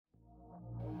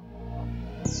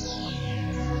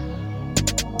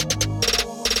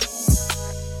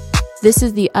This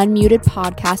is the Unmuted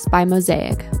podcast by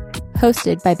Mosaic,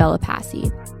 hosted by Bella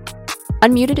Passy.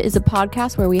 Unmuted is a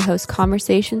podcast where we host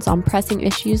conversations on pressing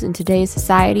issues in today's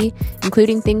society,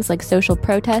 including things like social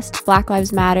protest, Black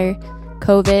Lives Matter,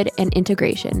 COVID, and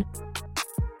integration.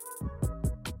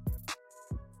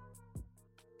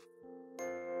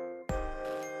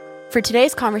 For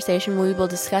today's conversation, we will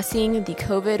be discussing the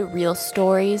COVID real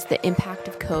stories, the impact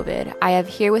of COVID. I have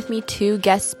here with me two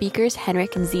guest speakers,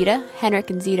 Henrik and Zita. Henrik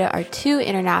and Zita are two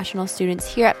international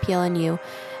students here at PLNU,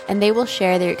 and they will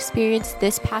share their experience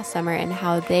this past summer and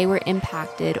how they were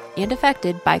impacted and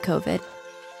affected by COVID.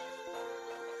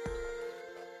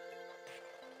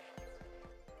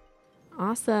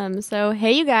 Awesome. So,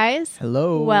 hey, you guys.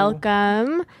 Hello.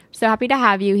 Welcome. So happy to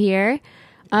have you here.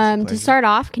 To start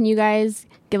off, can you guys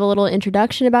give a little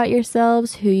introduction about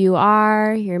yourselves, who you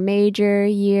are, your major,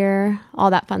 year,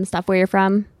 all that fun stuff, where you're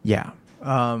from? Yeah.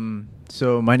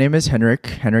 So my name is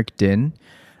Henrik Din.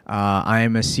 I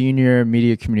am a senior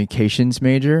media communications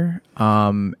major,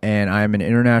 and I'm an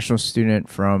international student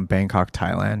from Bangkok,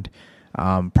 Thailand.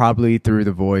 Probably through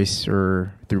the voice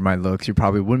or through my looks, you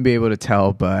probably wouldn't be able to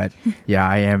tell, but yeah,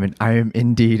 I am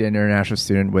indeed an international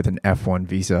student with an F1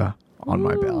 visa on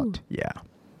my belt. Yeah.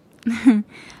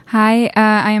 Hi,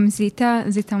 I am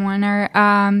Zita Warner.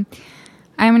 I'm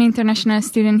an international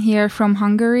student here from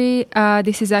Hungary.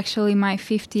 This is actually my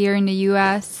 5th year in the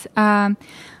US. I'm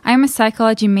a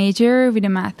psychology major with a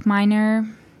math minor.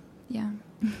 Yeah.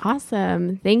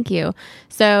 Awesome. Thank you.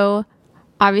 So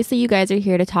obviously you guys are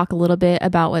here to talk a little bit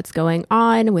about what's going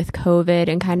on with COVID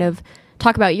and kind of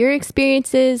talk about your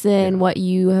experiences and what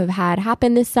you have had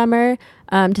happen this summer.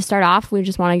 To start off, we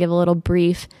just want to give a little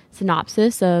brief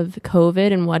synopsis of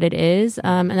COVID and what it is.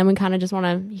 And then we kind of just want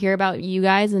to hear about you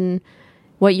guys and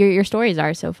what your stories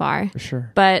are so far. For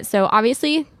sure. But so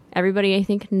obviously everybody I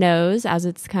think knows, as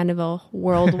it's kind of a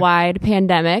worldwide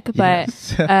pandemic, but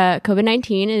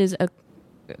COVID-19 is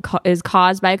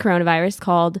caused by a coronavirus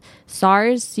called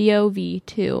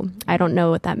SARS-CoV-2. I don't know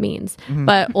what that means.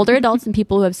 But older adults and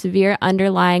people who have severe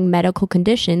underlying medical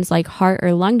conditions like heart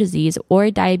or lung disease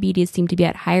or diabetes seem to be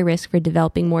at higher risk for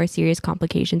developing more serious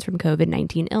complications from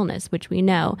COVID-19 illness, which we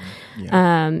know.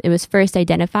 It was first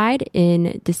identified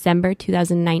in December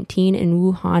 2019 in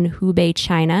Wuhan, Hubei,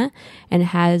 China, and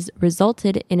has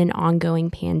resulted in an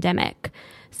ongoing pandemic.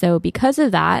 So because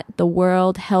of that, the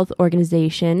World Health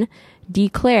Organization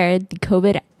declared the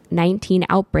COVID-19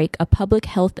 outbreak a public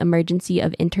health emergency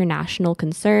of international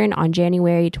concern on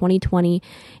January 2020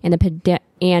 and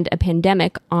a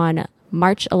pandemic on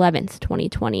March 11th,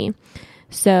 2020.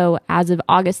 So as of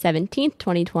August 17th,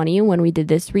 2020, when we did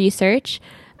this research,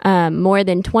 more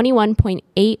than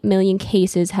 21.8 million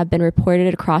cases have been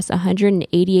reported across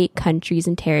 188 countries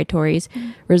and territories,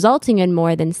 resulting in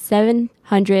more than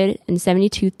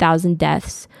 772,000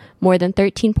 deaths. More than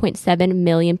 13.7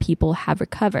 million people have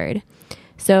recovered.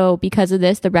 So because of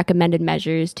this, the recommended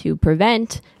measures to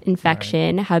prevent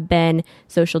infection have been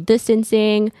social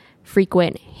distancing,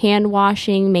 frequent hand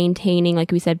washing, maintaining,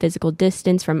 like we said, physical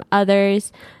distance from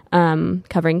others,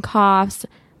 covering coughs,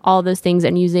 all those things,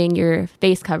 and using your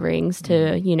face coverings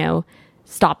to,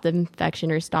 stop the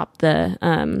infection or stop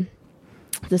the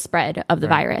spread of the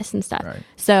virus and stuff. Right.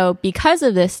 So because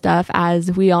of this stuff,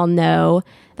 as we all know,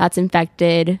 that's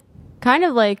infected kind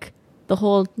of like the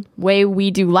whole way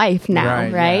we do life now,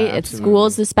 right? Yeah, it's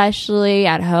schools, especially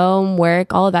at home,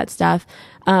 work, all of that stuff.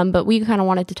 But we kind of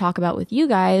wanted to talk about with you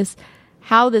guys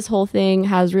how this whole thing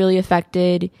has really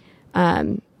affected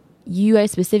you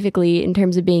guys specifically in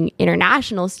terms of being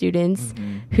international students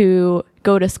who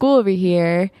go to school over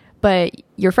here, but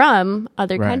you're from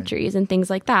other countries and things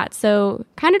like that. So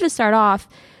kind of to start off,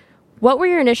 what were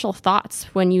your initial thoughts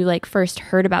when you first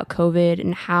heard about COVID,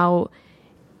 and how,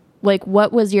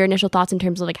 what was your initial thoughts in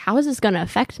terms of how is this going to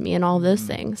affect me and all of those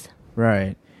things?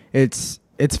 Right. It's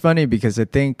funny because I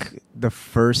think the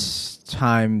first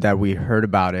time that we heard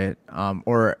about it,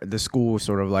 or the school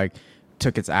sort of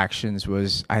took its actions,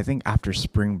 was I think after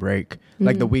spring break,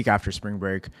 the week after spring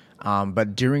break.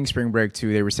 But during spring break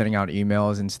too, they were sending out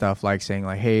emails and stuff saying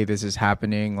hey, this is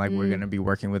happening. We're going to be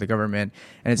working with the government.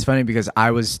 And it's funny because I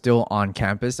was still on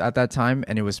campus at that time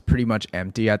and it was pretty much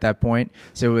empty at that point.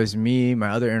 So it was me, my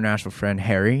other international friend,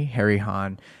 Harry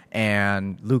Han,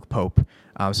 and Luke Pope.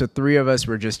 So 3 of us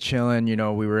were just chilling. You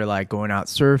know, we were like going out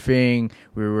surfing.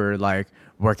 We were like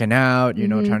working out, you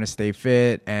know, trying to stay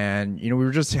fit. And, you know, we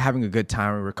were just having a good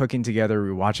time. We were cooking together. We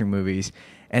were watching movies.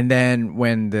 And then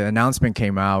when the announcement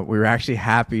came out, we were actually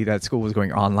happy that school was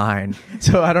going online.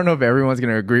 So I don't know if everyone's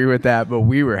going to agree with that, but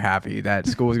we were happy that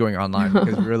school was going online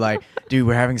because we were like, dude,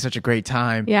 we're having such a great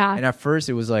time. Yeah. And at first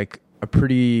it was like a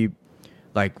pretty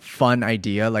like fun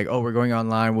idea, like, oh, we're going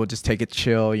online, we'll just take it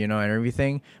chill, you know, and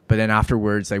everything. But then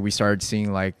afterwards, like we started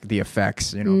seeing like the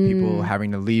effects, you know, people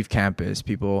having to leave campus,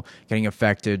 people getting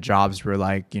affected, jobs were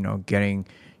like, you know, getting,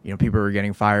 you know, people were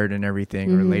getting fired and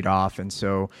everything or laid off. And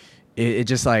so it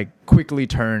just like quickly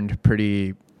turned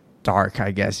pretty dark,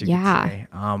 I guess you could say.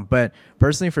 But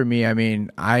personally for me, I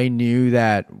mean, I knew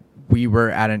that we were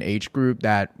at an age group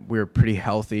that we're pretty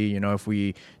healthy. You know, if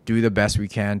we do the best we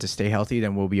can to stay healthy,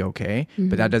 then we'll be okay.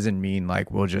 But that doesn't mean like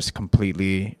we'll just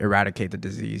completely eradicate the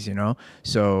disease, you know?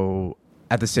 So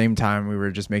at the same time, we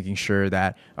were just making sure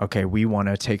that, okay, we want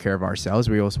to take care of ourselves.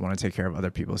 We also want to take care of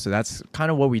other people. So that's kind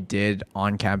of what we did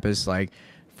on campus, like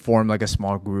form like a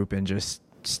small group and just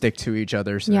stick to each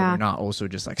other so that we're not also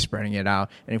just like spreading it out.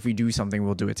 And if we do something,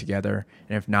 we'll do it together.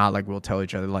 And if not, like we'll tell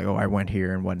each other like, oh, I went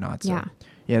here and whatnot. So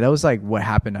yeah, that was like what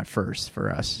happened at first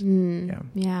for us.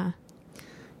 Yeah.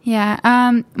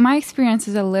 My experience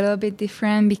is a little bit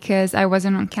different because I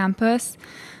wasn't on campus.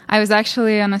 I was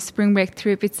actually on a spring break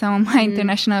trip with some of my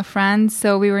international friends.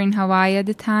 So we were in Hawaii at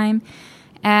the time.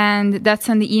 And that's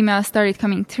when the emails started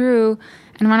coming through.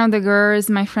 And one of the girls,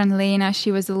 my friend Lena,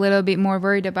 she was a little bit more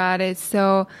worried about it.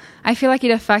 So I feel like it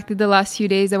affected the last few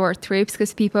days of our trips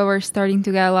because people were starting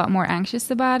to get a lot more anxious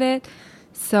about it.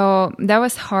 So that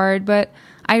was hard, but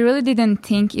I really didn't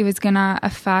think it was going to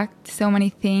affect so many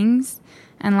things.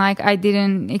 And like I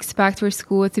didn't expect for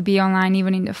school to be online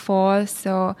even in the fall.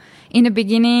 So in the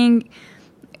beginning,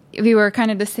 we were kind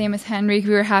of the same as Henrik.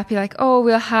 We were happy like, oh,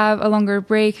 we'll have a longer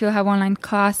break. We'll have online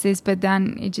classes. But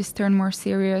then it just turned more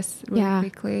serious really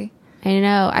quickly. I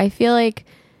know. I feel like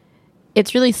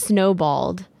it's really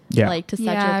snowballed like to such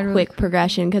a quick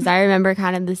progression. Because I remember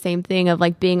kind of the same thing of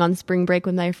like being on spring break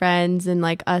with my friends and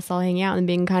like us all hanging out and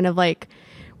being kind of like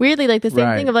weirdly like the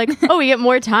same thing of like, oh, we get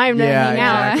more time to hang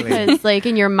out. Because like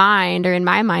in your mind or in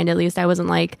my mind at least, I wasn't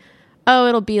like, oh,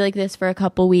 it'll be like this for a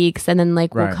couple weeks and then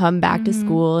like we'll come back to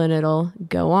school and it'll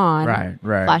go on.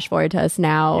 Right. Flash forward to us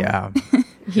now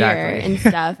here and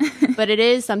stuff. But it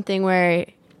is something where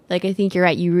like I think you're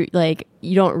right. You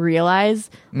don't realize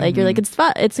like you're like it's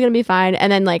fun, it's gonna be fine,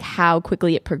 and then like how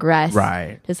quickly it progressed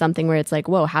to something where it's like,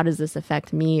 whoa, how does this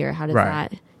affect me, or how does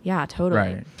that? Yeah,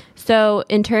 totally. So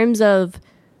in terms of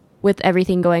with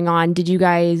everything going on, did you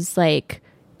guys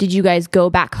go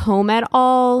back home at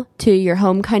all to your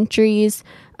home countries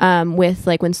with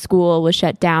like when school was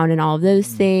shut down and all of those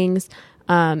things?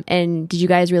 And did you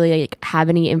guys really like have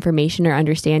any information or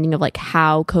understanding of like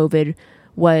how COVID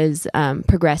was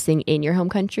progressing in your home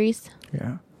countries?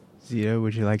 Yeah. Zita,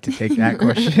 would you like to take that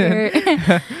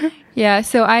question? Yeah,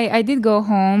 so I did go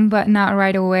home, but not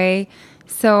right away.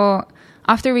 So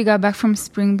after we got back from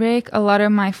spring break, a lot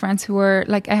of my friends who were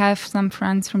like, I have some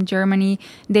friends from Germany,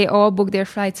 they all booked their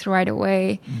flights right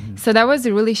away. So that was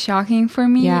really shocking for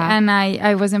me. And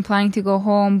I wasn't planning to go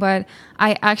home, but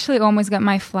I actually almost got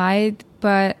my flight,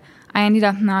 but I ended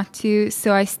up not to.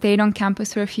 So I stayed on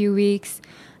campus for a few weeks.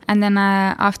 And then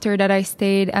after that, I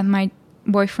stayed at my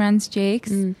boyfriend's,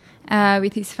 Jake's,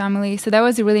 with his family. So that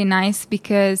was really nice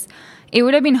because it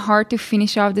would have been hard to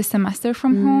finish off the semester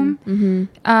from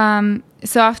home.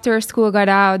 So after school got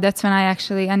out, that's when I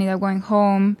actually ended up going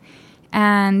home.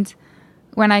 And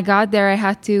when I got there, I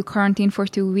had to quarantine for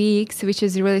 2 weeks, which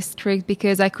is really strict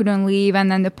because I couldn't leave. And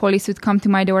then the police would come to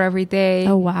my door every day.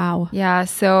 Oh, wow. Yeah.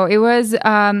 So it was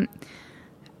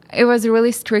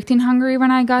really strict in Hungary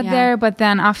when I got there. But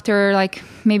then after like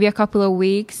maybe a couple of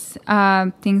weeks,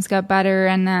 things got better,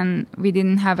 and then we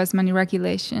didn't have as many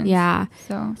regulations. Yeah.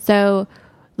 So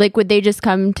like would they just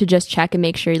come to just check and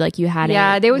make sure like you had it?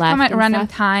 Yeah, they would come at random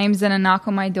times and knock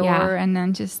on my door and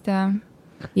then just...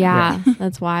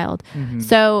 that's wild.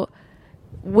 So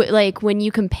like when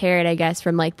you compare it, I guess,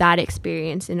 from like that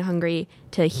experience in Hungary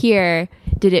to here,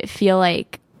 did it feel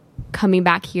like coming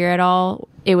back here at all,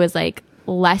 it was like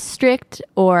less strict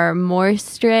or more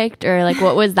strict, or like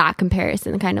what was that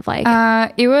comparison kind of like?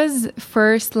 It was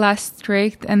first less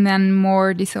strict and then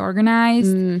more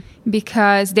disorganized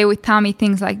because they would tell me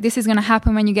things like, this is going to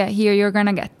happen when you get here. You're going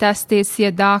to get tested, see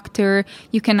a doctor.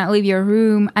 You cannot leave your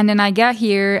room. And then I get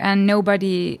here and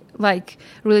nobody like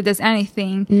really does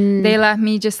anything. They let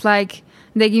me just like,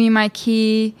 they give me my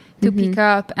key to pick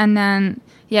up. And then,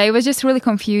 yeah, it was just really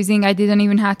confusing. I didn't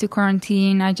even have to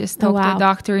quarantine. I just talked to a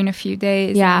doctor in a few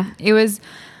days. Yeah. It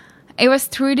was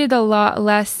treated a lot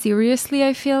less seriously,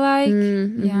 I feel like.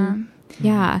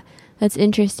 Yeah, that's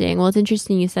interesting. Well, it's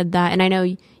interesting you said that. And I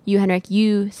know you, Henrik,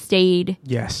 you stayed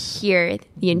here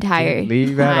the entire Didn't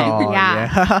leave time. at all.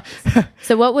 Yeah.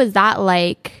 So what was that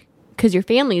like? Because your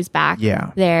family's back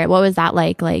there. What was that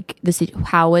like? Like,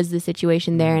 how was the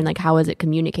situation there? And like, how was it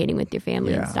communicating with your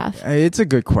family and stuff? It's a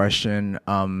good question.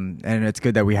 And it's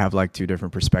good that we have like two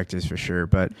different perspectives for sure.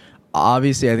 But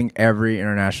obviously, I think every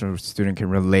international student can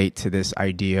relate to this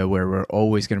idea where we're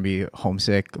always going to be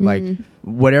homesick. Like,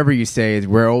 whatever you say,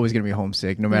 we're always going to be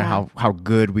homesick, no matter how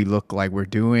good we look like we're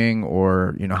doing,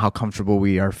 or, you know, how comfortable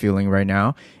we are feeling right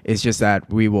now. It's just that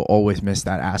we will always miss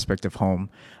that aspect of home.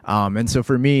 And so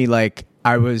for me, like,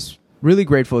 I was really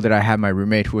grateful that I had my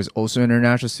roommate who was also an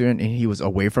international student, and he was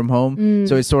away from home.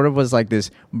 So it sort of was like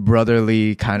this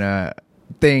brotherly kind of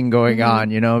thing going on,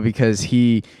 you know, because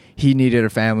he needed a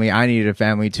family, I needed a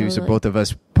family too. Totally. So both of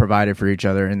us provided for each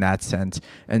other in that sense.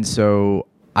 And so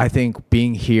I think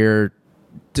being here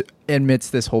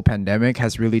amidst this whole pandemic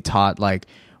has really taught like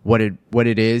what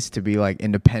it is to be like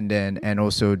independent, and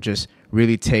also just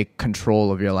really take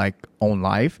control of your like own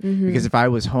life. Because if I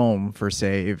was home for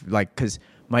because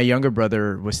my younger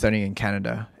brother was studying in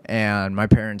Canada, and my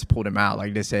parents pulled him out.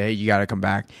 Like, they say, hey, you got to come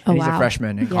back. And he's a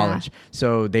freshman in college.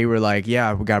 So they were like,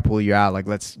 yeah, we got to pull you out. Like,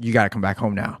 you got to come back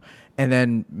home now. And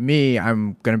then me,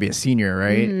 I'm going to be a senior,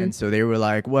 right? And so they were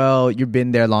like, well, you've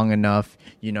been there long enough.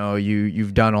 You know,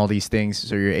 you've done all these things,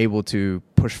 so you're able to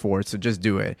push forward. So just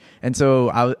do it. And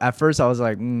so at first I was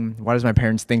like, why does my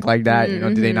parents think like that? You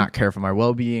know, do they not care for my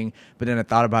well-being? But then I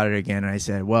thought about it again, and I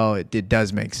said, well, it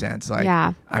does make sense. Like,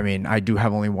 I mean, I do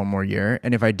have only one more year.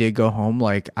 And if I did go home,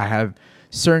 like, I have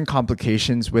certain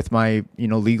complications with my, you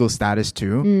know, legal status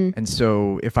too. And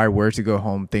so if I were to go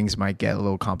home, things might get a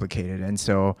little complicated. And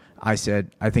so I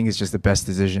said, I think it's just the best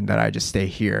decision that I just stay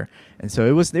here. And so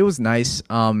it was nice.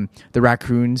 The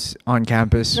raccoons on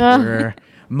campus were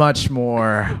much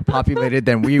more populated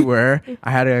than we were.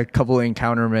 I had a couple of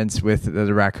encounterments with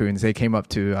the raccoons. They came up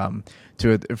to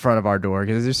in front of our door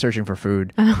because they're searching for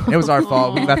food. It was our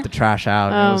fault. We left the trash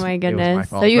out. My goodness.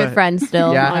 So you had friends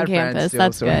still on campus. Still,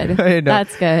 that's good.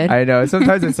 That's good. I know.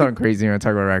 Sometimes it sounds crazy when I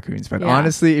talk about raccoons, but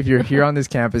honestly, if you're here on this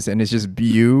campus and it's just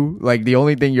you, like, the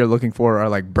only thing you're looking for are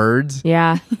like birds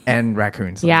and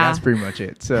raccoons. Like, that's pretty much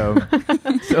it. So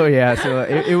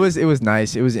it was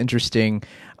nice. It was interesting.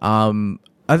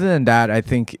 Other than that, I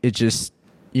think it just,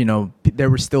 you know, there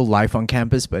was still life on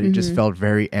campus, but it just felt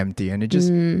very empty. And it just,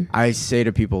 I say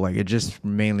to people, like, it just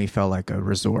mainly felt like a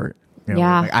resort. You know,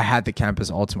 like, I had the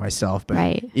campus all to myself,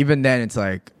 but even then it's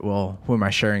like, well, who am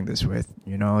I sharing this with?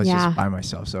 You know, it's just by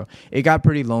myself. So it got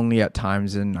pretty lonely at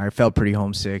times, and I felt pretty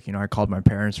homesick. You know, I called my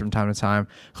parents from time to time,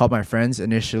 called my friends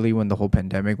initially when the whole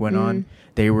pandemic went on.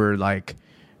 They were like,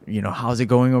 you know, how's it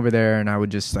going over there? And I would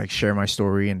just like share my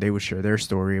story, and they would share their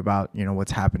story about, you know,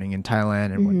 what's happening in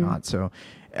Thailand and whatnot. So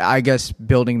I guess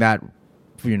building that,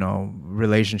 you know,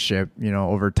 relationship, you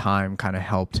know, over time kind of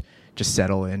helped just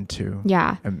settle into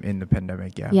in the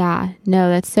pandemic. No,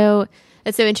 that's so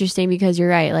interesting, because you're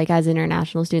right. Like, as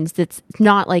international students, it's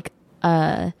not like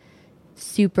a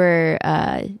super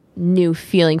new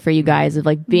feeling for you guys of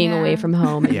like being away from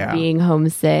home and being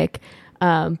homesick.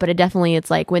 But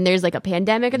it's like when there's like a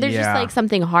pandemic and there's just like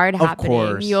something hard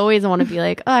happening, you always want to be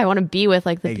like, oh, I want to be with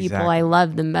like the people I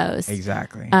love the most.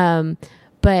 Exactly.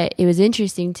 But it was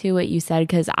interesting too what you said,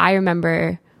 because I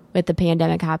remember with the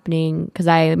pandemic happening, because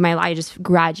I just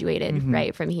graduated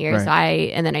right from here, so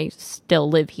I still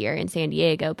live here in San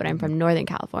Diego, but I'm from Northern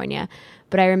California.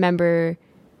 But I remember,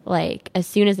 like, as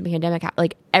soon as the pandemic happened,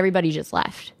 like, everybody just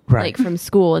left, like, from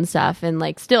school and stuff, and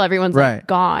like still everyone's like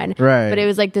gone, but it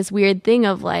was like this weird thing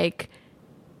of like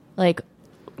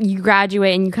you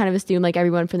graduate and you kind of assume like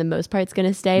everyone for the most part is going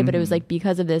to stay, but it was like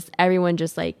because of this, everyone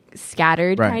just like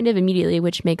scattered kind of immediately,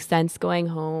 which makes sense, going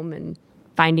home and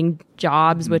finding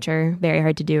jobs, which are very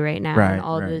hard to do right now, and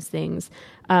all of those things.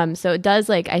 So it does,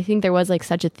 like, I think there was like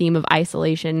such a theme of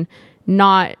isolation,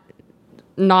 not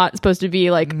supposed to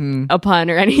be like a pun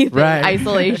or anything,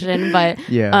 isolation, but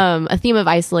a theme of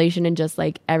isolation, and just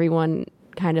like everyone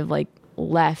kind of like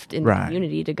left in the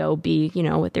community to go be, you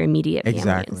know, with their immediate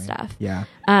family and stuff.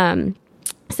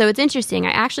 So it's interesting.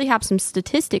 I actually have some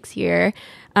statistics here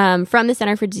from the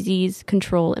Center for Disease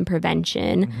Control and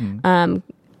Prevention.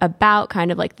 about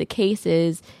kind of like the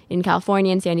cases in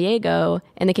California and San Diego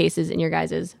and the cases in your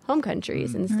guys' home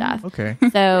countries and stuff. Okay.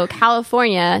 So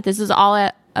California, this is all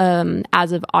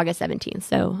as of August 17th.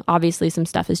 So obviously some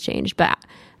stuff has changed. But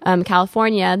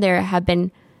California, there have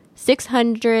been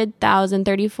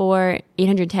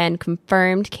 600,034,810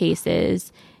 confirmed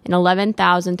cases and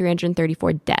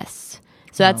 11,334 deaths.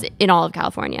 So that's in all of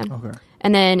California. Okay.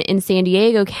 And then in San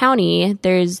Diego County,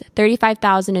 there's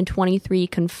 35,023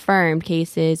 confirmed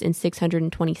cases and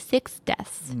 626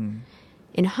 deaths.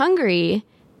 In Hungary,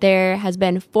 there has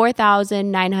been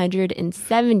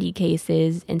 4,970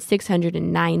 cases and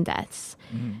 609 deaths.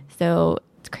 So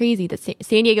it's crazy that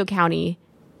San Diego County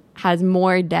has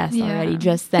more deaths already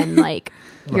just than like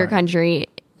your country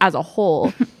as a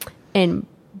whole. And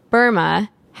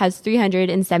Burma has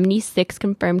 376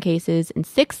 confirmed cases and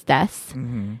 6 deaths.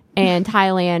 And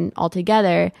Thailand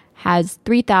altogether has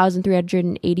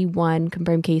 3,381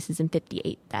 confirmed cases and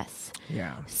 58 deaths.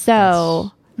 Yeah.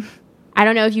 So I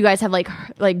don't know if you guys have like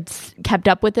kept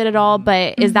up with it at all,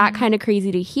 but is that kind of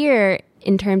crazy to hear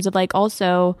in terms of like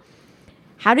also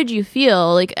how did you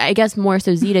feel? Like, I guess more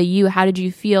so Zita, how did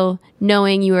you feel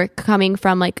knowing you were coming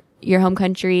from like your home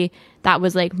country that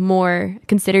was like more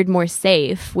considered more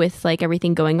safe with like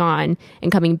everything going on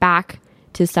and coming back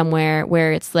to somewhere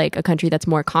where it's like a country that's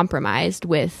more compromised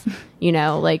with, you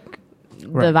know, like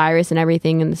the virus and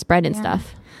everything and the spread and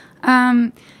stuff?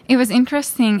 It was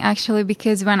interesting actually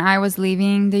because when I was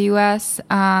leaving the US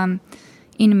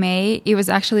in May, it was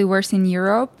actually worse in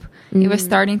Europe. It was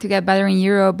starting to get better in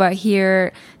Europe, but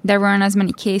here there weren't as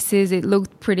many cases. It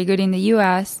looked pretty good in the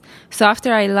US. So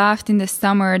after I left in the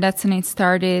summer, that's when it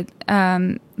started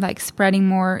like spreading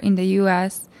more in the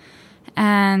US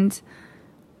and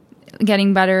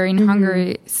getting better in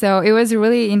Hungary. So it was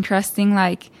really interesting,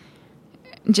 like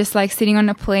just like sitting on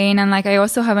a plane, and like I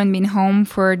also haven't been home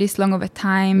for this long of a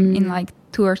time in like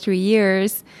 2 or 3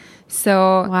 years.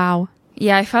 So wow.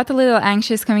 Yeah, I felt a little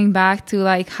anxious coming back to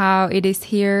like how it is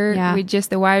here with just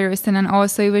the virus. And then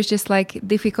also it was just like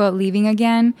difficult leaving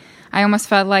again. I almost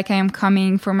felt like I am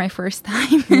coming for my first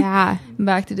time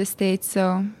back to the States.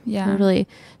 So yeah. Totally.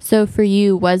 So for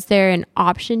you, was there an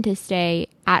option to stay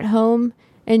at home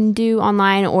and do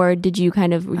online, or did you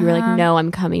kind of, you were like, no,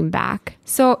 I'm coming back?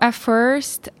 So at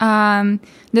first,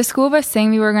 the school was saying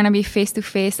we were going to be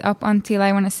face-to-face up until,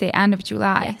 I want to say, end of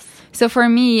July. Yes. So for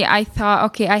me, I thought,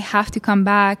 okay, I have to come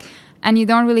back. And you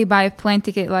don't really buy a plane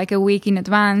ticket like a week in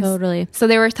advance. Totally. So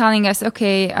they were telling us,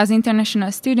 okay, as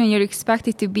international student, you're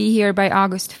expected to be here by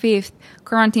August 5th,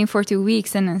 quarantine for 2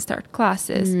 weeks, and then start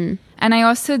classes. And I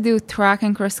also do track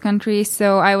and cross country,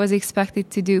 so I was expected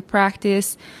to do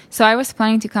practice. So I was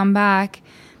planning to come back.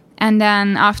 And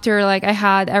then after like I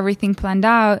had everything planned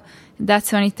out,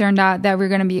 that's when it turned out that we're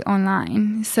going to be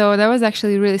online. So that was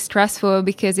actually really stressful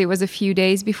because it was a few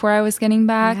days before I was getting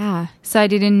back. Yeah. So I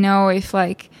didn't know if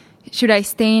like, should I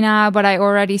stay now? But I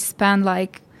already spent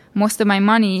like most of my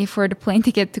money for the plane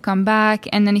ticket to come back.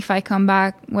 And then if I come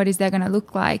back, what is that going to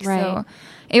look like? Right. So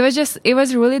it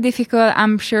was really difficult,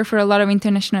 I'm sure, for a lot of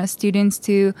international students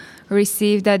to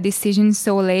receive that decision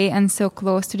so late and so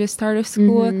close to the start of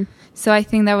school. So I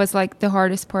think that was like the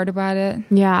hardest part about it.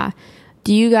 Yeah.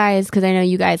 Do you guys, because I know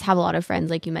you guys have a lot of friends,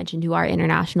 like you mentioned, who are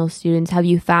international students, have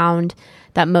you found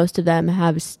that most of them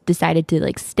have decided to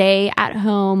like stay at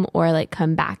home or like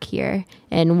come back here?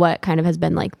 And what kind of has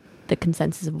been like the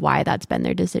consensus of why that's been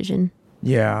their decision?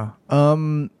 Yeah.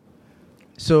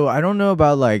 So I don't know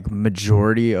about like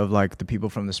majority of like the people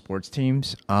from the sports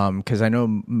teams, because I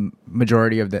know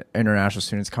majority of the international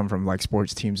students come from like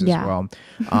sports teams as well.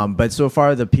 But so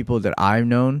far the people that I've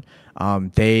known,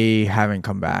 they haven't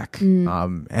come back.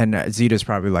 And Zita's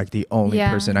probably like the only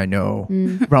person I know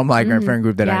from like my friend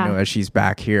group that I know that she's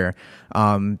back here.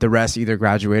 The rest either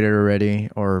graduated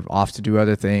already or off to do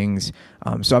other things.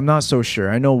 So I'm not so sure.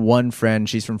 I know one friend,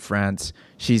 she's from France.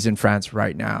 She's in France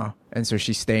right now. And so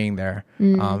she's staying there.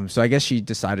 So I guess she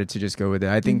decided to just go with it.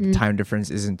 I think the time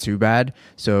difference isn't too bad.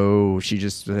 So she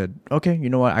just said, okay, you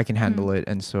know what? I can handle it.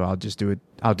 And so I'll just do it.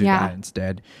 I'll do that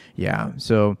instead. Yeah.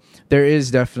 So there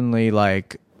is definitely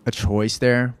like a choice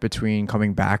there between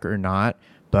coming back or not.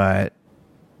 But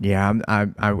yeah,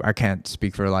 I can't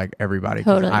speak for like everybody.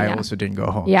 Totally, I also didn't go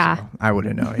home. Yeah. So I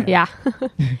wouldn't know. Yeah.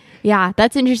 Yeah.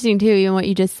 That's interesting too. Even what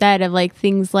you just said of like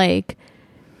things like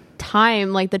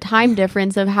time, like the time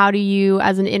difference of how do you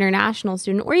as an international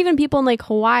student or even people in like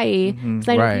Hawaii, because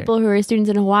I know people who are students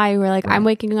in Hawaii who are like, I'm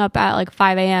waking up at like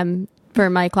 5 a.m. for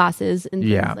my classes and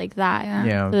things like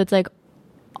that. So it's like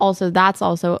that's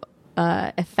also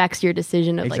affects your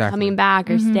decision of like coming back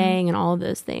or staying and all of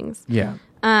those things. Yeah.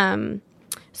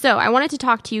 So I wanted to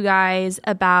talk to you guys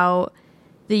about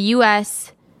the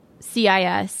U.S.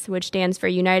 CIS, which stands for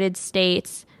United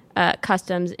States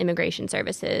Customs Immigration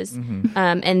Services,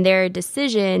 and their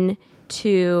decision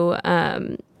to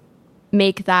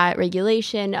make that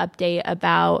regulation update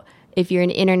about if you're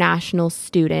an international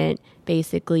student,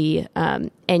 basically,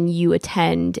 and you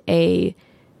attend a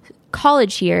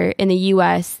college here in the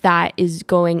U.S. that is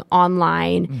going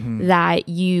online, that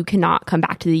you cannot come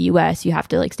back to the U.S. You have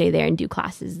to like stay there and do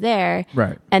classes there.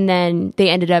 Right. And then they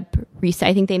ended up,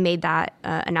 I think they made that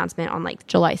announcement on like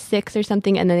July 6th or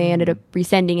something, and then they ended up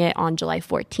resending it on July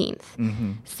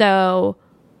 14th. So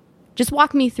just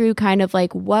walk me through kind of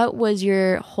like what was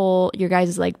your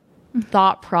guys' like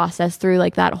thought process through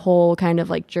like that whole kind of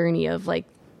like journey of like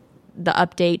the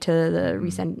update to the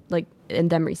resend, like, and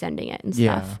them resending it and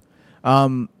stuff.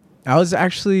 I was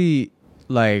actually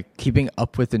like keeping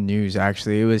up with the news.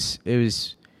 Actually, it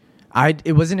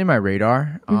wasn't in my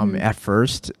radar at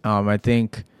first. I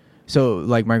think so.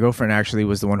 Like my girlfriend actually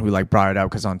was the one who like brought it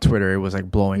up because on Twitter it was like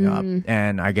blowing up,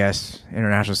 and I guess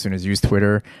international students use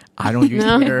Twitter. I don't use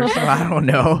Twitter, so I don't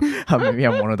know. Maybe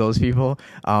I'm one of those people.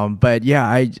 But yeah,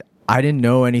 I didn't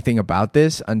know anything about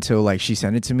this until like she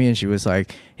sent it to me and she was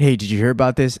like, hey, did you hear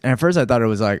about this? And at first I thought it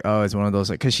was like, oh, it's one of those,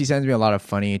 like, because she sends me a lot of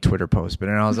funny Twitter posts, but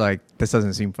then I was like, this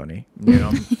doesn't seem funny, you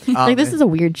know? Like, this is a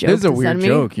weird joke. This is a weird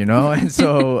joke, you know? And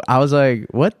so I was like,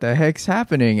 what the heck's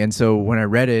happening? And so when I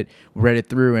read it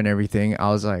through and everything, I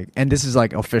was like, and this is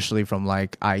like officially from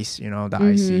like ICE, you know, the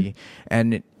IC,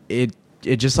 and it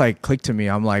just like clicked to me.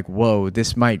 I'm like, whoa,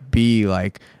 this might be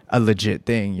like a legit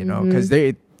thing, you know? Because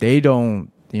they don't,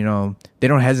 you know, they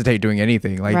don't hesitate doing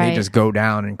anything. Like they just go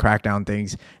down and crack down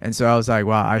things. And so I was like,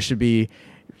 wow, I should be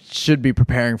be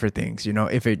preparing for things, you know,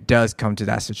 if it does come to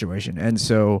that situation. And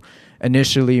so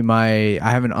initially I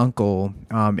have an uncle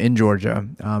in Georgia,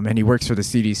 and he works for the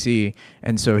CDC.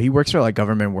 And so he works for like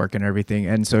government work and everything.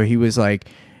 And so he was like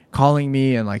calling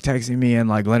me and like texting me and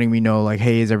like letting me know like,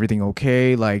 hey, is everything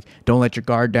okay? Like, don't let your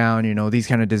guard down. You know, these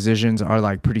kind of decisions are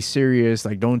like pretty serious.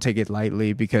 Like, don't take it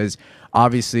lightly, because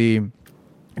obviously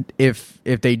if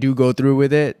they do go through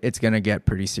with it, it's going to get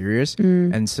pretty serious.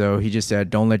 And so he just said,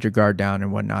 don't let your guard down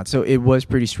and whatnot. So it was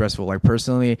pretty stressful. Like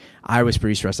personally, I was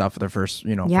pretty stressed out for the first,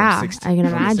 you know,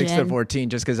 from 6 to 14,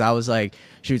 just because I was like,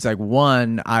 shoots, like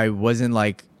one, I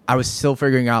was still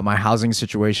figuring out my housing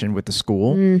situation with the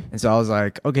school. And so I was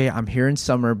like, okay, I'm here in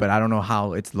summer, but I don't know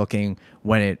how it's looking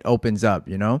when it opens up,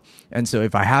 you know? And so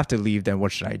if I have to leave, then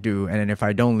what should I do? And then if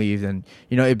I don't leave, then,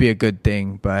 you know, it'd be a good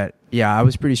thing. But yeah, I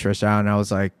was pretty stressed out and I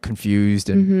was like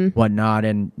confused and whatnot.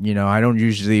 And, you know, I don't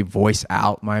usually voice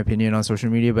out my opinion on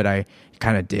social media, but I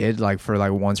kind of did like for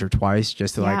like once or twice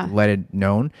just to like let it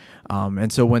known.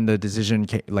 And so when the decision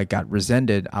got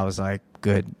rescinded, I was like,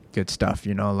 good stuff,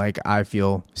 you know, like I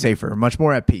feel safer, much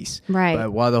more at peace. Right.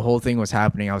 But while the whole thing was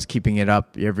happening, I was keeping it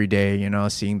up every day, you know,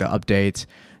 seeing the updates,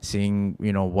 seeing,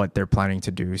 you know, what they're planning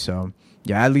to do. So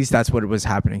yeah, at least that's what was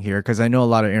happening here. Cause I know a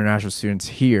lot of international students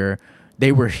here,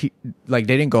 they were like,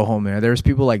 they didn't go home there. There's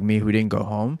people like me who didn't go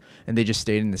home and they just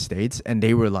stayed in the States, and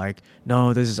they were like,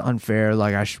 no, this is unfair.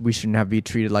 Like we shouldn't have be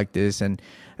treated like this. And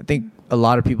I think a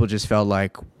lot of people just felt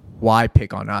like, why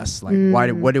pick on us? Like,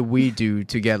 what did we do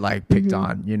to get like picked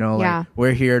on? You know, like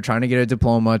we're here trying to get a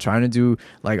diploma, trying to do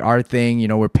like our thing. You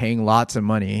know, we're paying lots of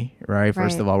money, right?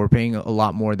 First of all, we're paying a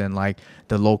lot more than like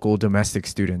the local domestic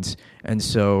students. And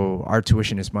so our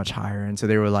tuition is much higher. And so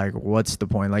they were like, what's the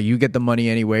point? Like, you get the money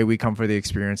anyway. We come for the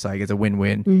experience. Like, it's a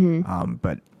win-win.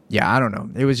 But yeah, I don't know.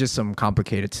 It was just some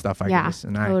complicated stuff, I guess.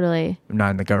 And I'm not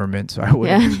in the government, so I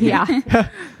wouldn't.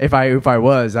 If I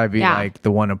was, I'd be like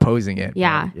the one opposing it.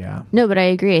 Yeah. No, but I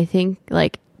agree. I think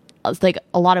like it's like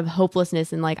a lot of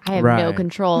hopelessness and like I have no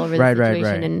control over the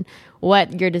situation, and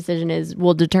what your decision is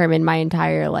will determine my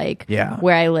entire like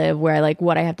where I live, where I like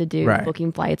what I have to do,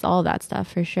 booking flights, all of that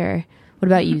stuff for sure. What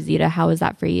about you, Zita? How was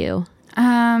that for you?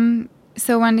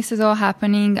 So when this is all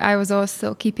happening, I was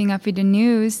also keeping up with the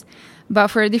news, but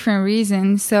for a different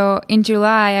reason. So in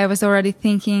July, I was already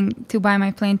thinking to buy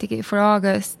my plane ticket for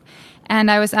August. And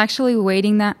I was actually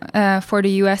waiting for the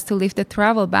U.S. to lift the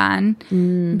travel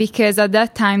ban because at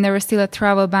that time there was still a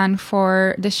travel ban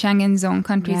for the Schengen zone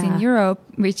countries in Europe,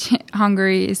 which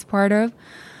Hungary is part of.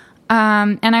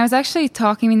 And I was actually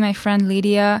talking with my friend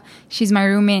Lydia. She's my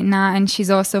roommate now, and she's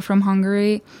also from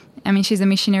Hungary. I mean, she's a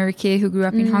missionary kid who grew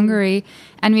up in Hungary.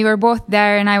 And we were both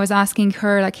there, and I was asking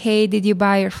her, like, hey, did you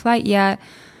buy your flight yet?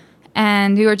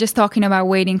 And we were just talking about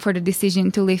waiting for the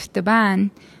decision to lift the ban.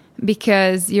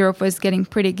 because Europe was getting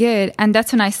pretty good. And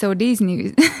that's when I saw these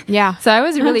news. Yeah. So I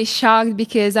was really shocked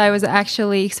because I was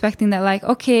actually expecting that, like,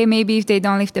 okay, maybe if they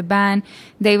don't lift the ban,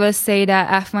 they will say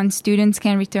that F1 students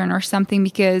can return or something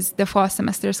because the fall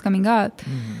semester is coming up.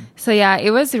 So yeah,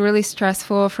 it was really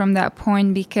stressful from that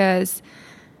point because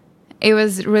it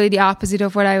was really the opposite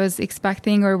of what I was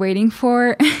expecting or waiting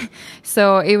for.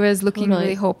 So it was looking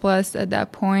really hopeless at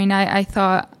that point. I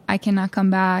thought I cannot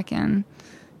come back, and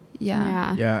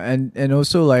yeah, and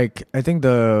also like I think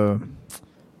the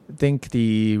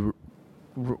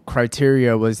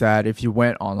criteria was that if you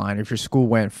went online, if your school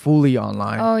went fully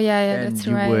online, then that's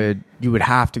you right. would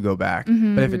have to go back.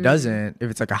 But if it doesn't, if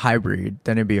it's like a hybrid,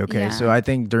 then it'd be okay. So I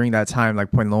think during that time,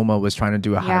 like Point Loma was trying to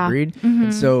do a hybrid,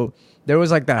 and so there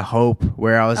was like that hope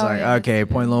where I was okay,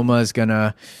 Point Loma is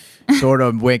gonna sort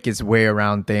of work its way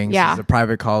around things. It's a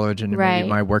private college, and maybe it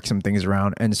might work some things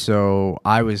around. And so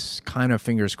I was kind of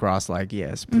fingers crossed, like,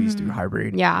 yes, please do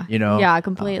hybrid. Yeah, you know, yeah,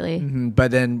 completely.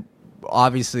 But then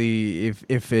obviously,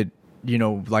 if it, you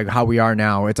know, like how we are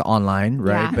now, it's online,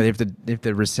 right? Yeah. But if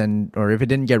the rescind, or if it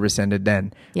didn't get rescinded,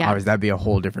 then obviously that'd be a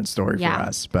whole different story for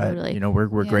us. But you know,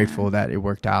 we're grateful that it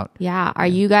worked out. Yeah. Are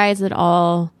you guys at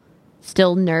all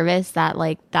still nervous that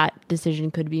like that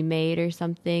decision could be made or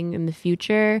something in the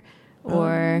future?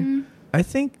 Or I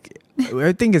think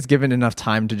it's given enough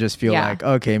time to just feel like,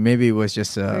 okay, maybe it was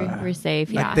just we're safe,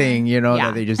 thing, you know,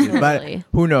 that they just did. But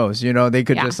who knows, you know, they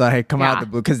could just like come out of the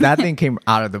blue, because that thing came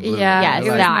out of the blue. Yes,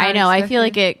 like, I know. I feel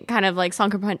like it kind of like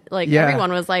sunk upon, like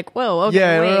everyone was like, whoa,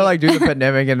 okay, we were like doing the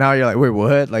pandemic, and now you're like, wait,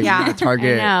 what? Like you're gonna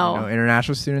target I know. You know,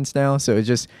 international students now. So it's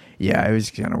just it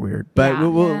was kind of weird. But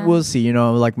we'll see, you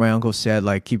know, like my uncle said,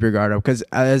 like keep your guard up, because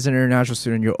as an international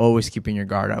student, you're always keeping your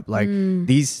guard up. Like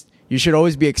you should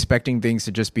always be expecting things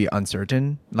to just be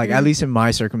uncertain. Like at least in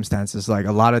my circumstances, like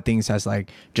a lot of things has like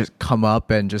just come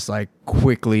up and just like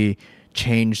quickly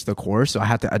changed the course. So I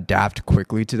have to adapt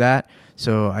quickly to that.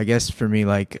 So I guess for me,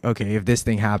 like, okay, if this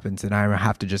thing happens, then I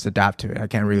have to just adapt to it. I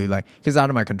can't really like, because it's out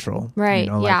of my control. Right.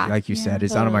 You know, like you said,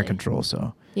 it's out of my control.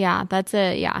 So yeah, that's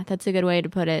a good way to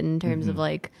put it in terms of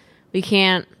like, we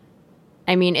can't,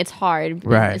 I mean, it's hard,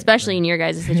 right? Especially in your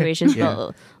guys' situation.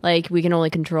 But like, we can only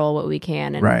control what we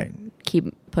can, and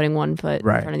keep putting one foot in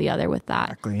front of the other with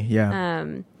that. Exactly. Yeah.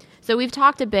 So we've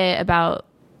talked a bit about,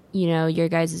 you know, your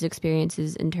guys'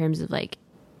 experiences in terms of like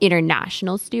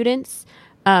international students.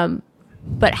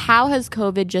 But how has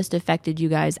COVID just affected you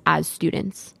guys as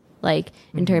students? Like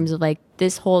in terms of like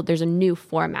there's a new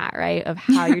format, right? Of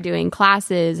how you're doing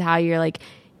classes, how you're like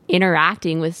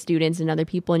interacting with students and other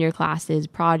people in your classes,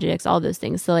 projects, all those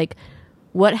things. So like,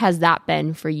 what has that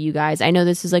been for you guys? I know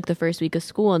this is like the first week of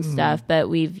school and stuff, but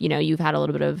you've had a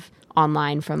little bit of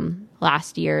online from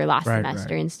last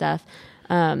semester and stuff.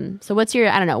 So what's where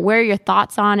are your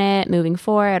thoughts on it moving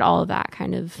forward, all of that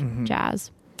kind of jazz?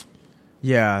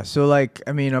 Yeah. So like,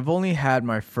 I mean, I've only had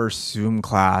my first Zoom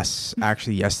class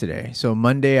actually yesterday. So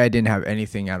Monday I didn't have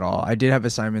anything at all. I did have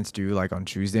assignments due like on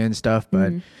Tuesday and stuff,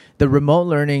 but the remote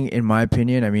learning, in my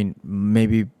opinion, I mean,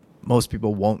 maybe most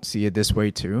people won't see it this way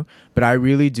too, but I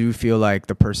really do feel like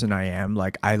the person I am,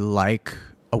 like I like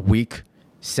a week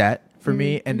set for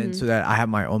me, and then so that I have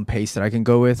my own pace that I can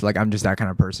go with. Like I'm just that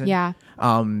kind of person. Yeah.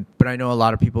 But I know a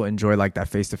lot of people enjoy like that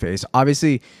face-to-face.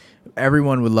 Obviously,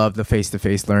 everyone would love the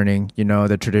face-to-face learning, you know,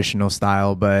 the traditional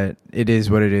style, but it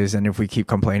is what it is. And if we keep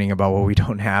complaining about what we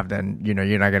don't have, then, you know,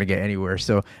 you're not going to get anywhere.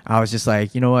 So I was just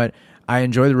like, you know what? I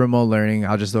enjoy the remote learning.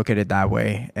 I'll just look at it that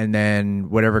way. And then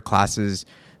whatever classes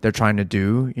they're trying to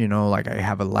do, you know, like I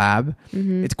have a lab.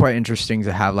 It's quite interesting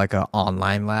to have like an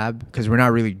online lab, because we're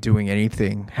not really doing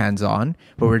anything hands-on,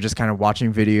 but we're just kind of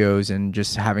watching videos and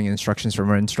just having instructions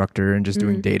from our instructor and just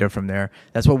doing data from there.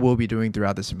 That's what we'll be doing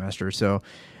throughout the semester. So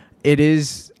it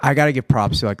is, I got to give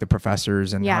props to like the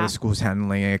professors and how the school's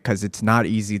handling it, because it's not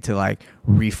easy to like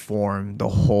reform the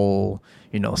whole,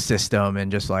 you know, system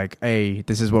and just like, hey,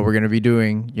 this is what we're going to be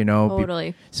doing, you know.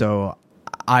 Totally. So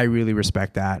I really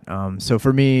respect that. So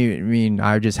for me, I mean,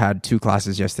 I just had 2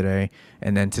 classes yesterday,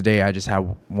 and then today I just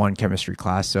had 1 chemistry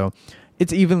class. So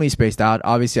it's evenly spaced out.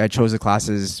 Obviously, I chose the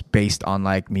classes based on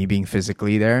like me being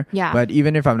physically there. Yeah. But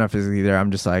even if I'm not physically there,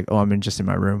 I'm just like, oh, I'm just in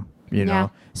my room, you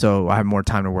know. So I have more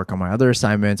time to work on my other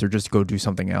assignments or just go do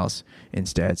something else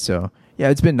instead. So yeah,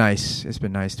 it's been nice. It's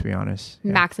been nice, to be honest.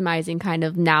 Yeah. Maximizing kind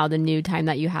of now the new time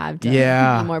that you have to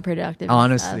Yeah. be more productive. and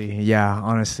Honestly,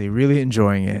 honestly, really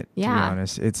enjoying it. To be Yeah.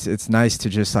 honest, it's nice to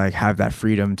just like have that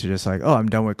freedom to just like, oh, I'm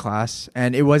done with class,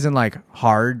 and it wasn't like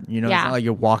hard. You know, Yeah. it's not like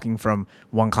you're walking from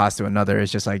one class to another.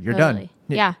 It's just like you're Totally. done.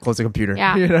 Yeah. Close the computer.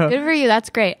 Yeah. You know? Good for you. That's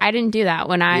great. I didn't do that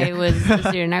when I Yeah. was a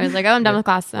student. I was like, oh, I'm done with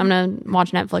class. I'm going to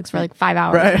watch Netflix for like 5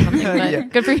 hours Right. or something. But Yeah.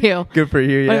 good for you. Good for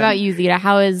you. What yeah. about you, Zita?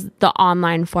 How has the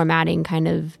online formatting kind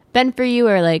of been for you,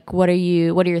 or like what are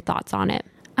your thoughts on it?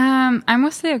 I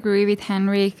mostly agree with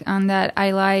Henrik on that.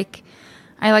 I like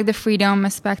the freedom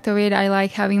aspect of it. I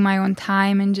like having my own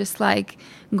time and just like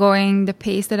going the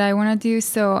pace that I want to do.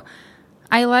 So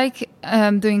I like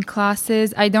doing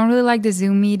classes. I don't really like the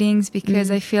Zoom meetings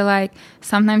because I feel like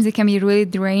sometimes it can be really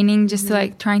draining just to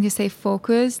like trying to stay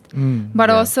focused. But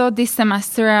yeah. also this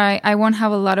semester, I won't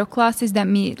have a lot of classes that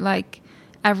meet like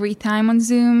every time on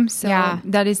Zoom. So Yeah.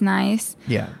 that is nice.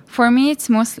 Yeah. For me, it's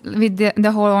mostly with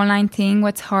the whole online thing.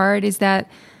 What's hard is that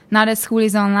now that school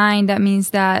is online, that means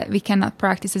that we cannot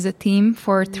practice as a team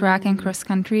for track and cross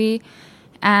country.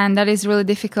 And that is really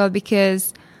difficult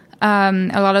because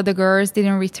a lot of the girls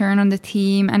didn't return on the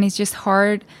team, and it's just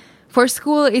hard. For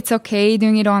school, it's okay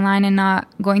doing it online and not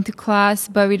going to class,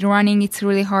 but with running, it's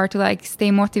really hard to like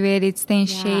stay motivated, stay in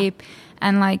shape,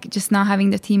 and like just not having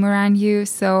the team around you.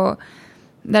 So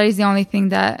that is the only thing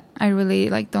that I really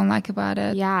like don't like about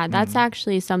it. Yeah, that's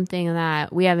actually something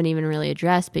that we haven't even really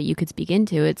addressed, but you could speak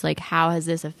into. It's like, how has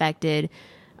this affected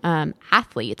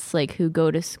athletes, like who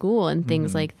go to school and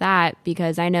things like that?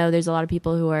 Because I know there's a lot of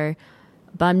people who are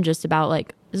bummed just about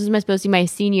like, this is supposed to be my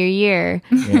senior year,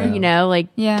 Yeah. you know, like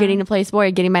Yeah. getting to play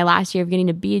sport, getting my last year of getting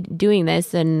to be doing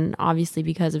this, and obviously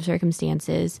because of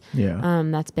circumstances, Yeah.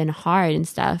 that's been hard and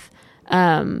stuff.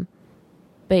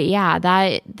 But yeah,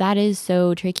 that is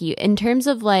so tricky in terms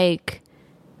of like,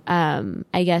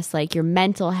 I guess like your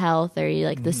mental health or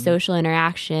like the social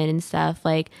interaction and stuff.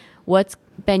 Like, what's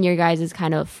been your guys'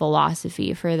 kind of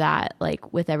philosophy for that?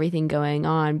 Like with everything going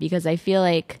on, because I feel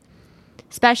like,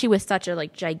 especially with such a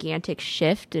like gigantic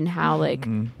shift in how like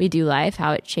we do life,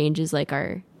 how it changes like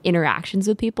our interactions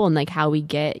with people and like how we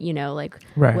get, you know, like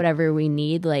Right. whatever we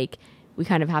need, like we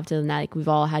kind of have to, like we've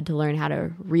all had to learn how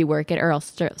to rework it, or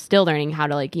else still learning how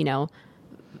to like, you know,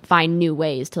 find new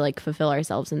ways to like fulfill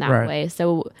ourselves in that Right. way.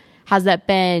 So has that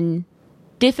been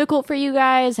difficult for you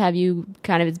guys? Have you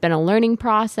kind of, it's been a learning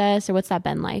process, or what's that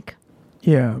been like?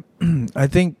 Yeah. I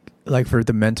think like for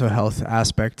the mental health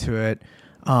aspect to it,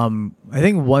 I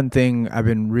think one thing I've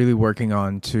been really working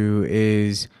on too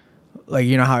is like,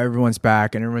 you know how everyone's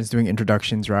back and everyone's doing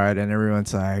introductions, right? And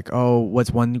everyone's like, oh, what's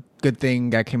one good thing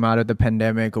that came out of the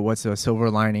pandemic, or what's the silver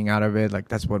lining out of it? Like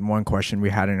that's what one question we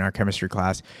had in our chemistry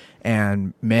class.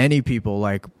 And many people,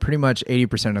 like pretty much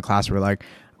 80% of the class were like,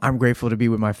 I'm grateful to be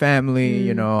with my family.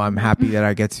 You know, I'm happy that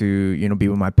I get to, you know, be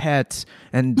with my pets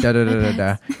and da da da da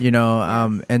da. You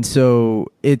know, and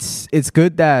so it's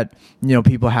good that, you know,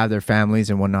 people have their families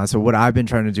and whatnot. So what I've been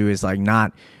trying to do is like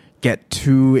not get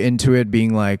too into it,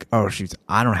 being like, oh shoot,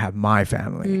 I don't have my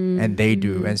family and they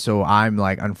do, and so I'm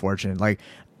like unfortunate. Like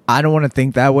I don't want to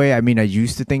think that way. I mean, I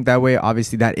used to think that way.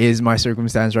 Obviously, that is my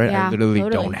circumstance, right? Yeah, I literally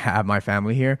totally. don't have my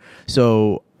family here,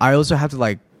 so I also have to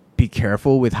like be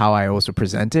careful with how I also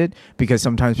present it, because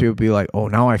sometimes people be like, oh,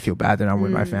 now I feel bad that I'm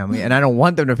with my family, and I don't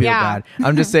want them to feel Yeah. bad.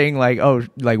 I'm just saying like, oh,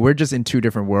 like we're just in two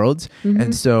different worlds.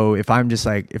 And so if I'm just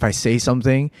like, if I say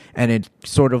something and it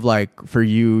sort of like for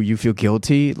you feel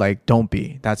guilty, like don't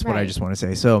be. That's what I Right. just want to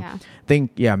say. So Yeah. I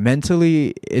think, yeah,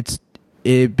 mentally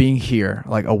it being here,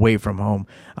 like away from home.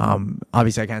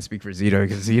 Obviously I can't speak for Zito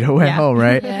because Zito went Yeah. home,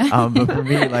 right? Yeah. But for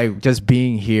me, like just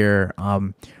being here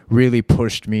really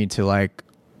pushed me to like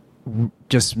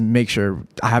just make sure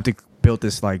I have to build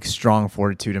this like strong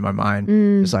fortitude in my mind.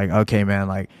 It's like, okay, man,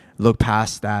 like look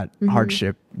past that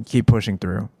hardship, keep pushing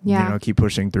through. Yeah. You know, keep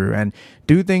pushing through and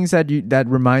do things that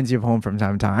reminds you of home from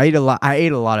time to time. I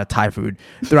ate a lot of Thai food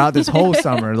throughout this whole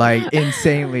summer, like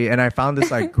insanely. And I found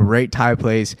this like great Thai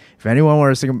place. If anyone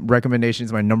wants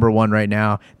recommendations, my number one right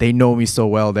now. They know me so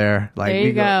well there. Like There you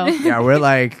we go. Yeah, we're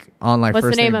like on like What's the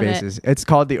first name name of it? basis. It's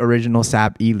called the Original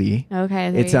Sap Ely. Okay.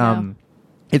 There It's you go.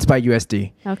 It's by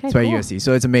USD. Okay, It's by cool. USD.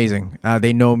 So it's amazing.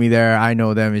 They know me there. I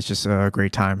know them. It's just a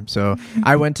great time. So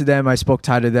I went to them. I spoke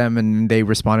Thai to them, and they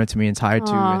responded to me in Thai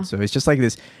too. Aw. And so it's just like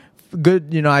this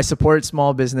good, you know, I support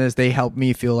small business. They help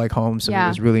me feel like home. So Yeah. it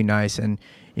was really nice. And,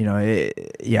 you know,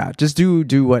 yeah, just do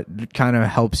what kind of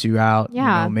helps you out.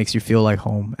 Yeah. You know, makes you feel like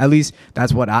home. At least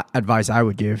that's what advice I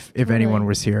would give if Totally. anyone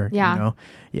was here. Yeah. You know?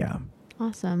 Yeah.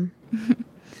 Awesome.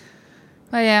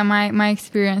 But yeah, my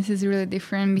experience is really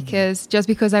different because just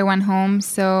because I went home,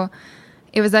 so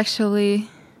It was actually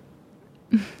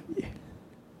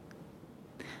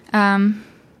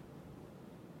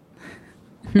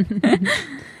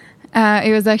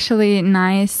it was actually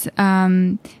nice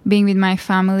being with my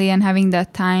family and having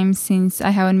that time since I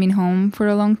haven't been home for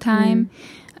a long time.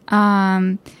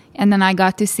 And then I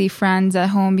got to see friends at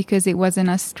home because it wasn't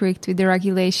as strict with the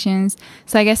regulations.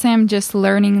 So I guess I'm just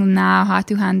learning now how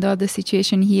to handle the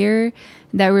situation here,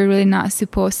 that we're really not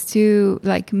supposed to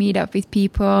like meet up with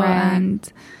people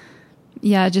and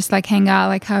just like hang out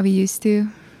like how we used to.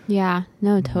 Yeah,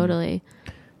 no, totally.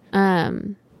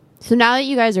 So now that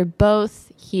you guys are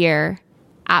both here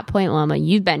at Point Loma,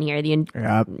 you've been here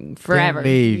forever. Didn't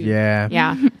leave, yeah.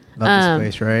 Love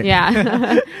this place, right? Yeah.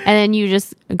 And then you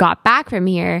just got back from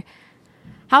here.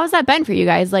 How has that been for you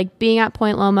guys? Like being at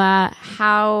Point Loma,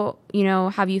 how,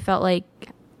 have you felt like,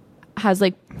 has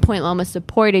like Point Loma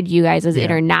supported you guys as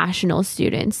international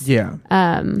students? Yeah.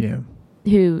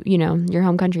 Who, your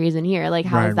home country isn't here. Like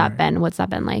how has that been? What's that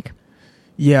been like?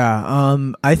 Yeah.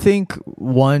 I think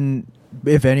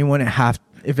if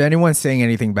anyone's saying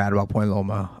anything bad about Point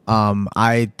Loma,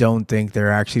 I don't think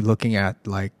they're actually looking at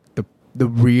like the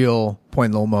real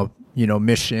Point Loma,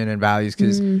 mission and values.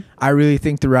 Because I really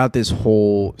think throughout this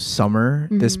whole summer,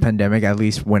 this pandemic, at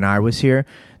least when I was here,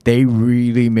 they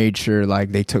really made sure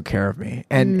like they took care of me.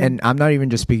 And I'm not even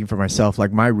just speaking for myself.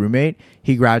 Like my roommate,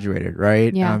 he graduated,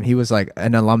 right? Yeah. He was like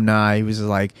an alumni. He was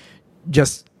like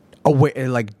just away,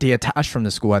 like detached from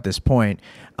the school at this point.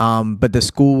 But the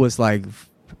school was like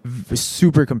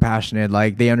super compassionate.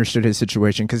 Like they understood his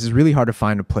situation, because it's really hard to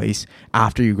find a place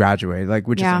after you graduate, like,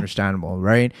 which is understandable,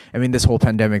 right? I mean, this whole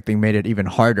pandemic thing made it even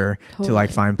harder to like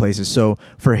find places. So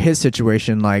for his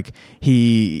situation, like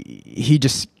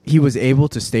he was able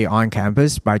to stay on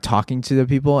campus by talking to the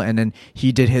people, and then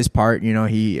he did his part.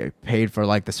 He paid for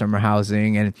like the summer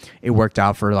housing, and it worked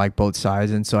out for like both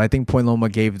sides. And so I think Point Loma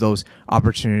gave those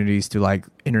opportunities to like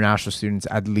international students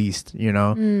at least,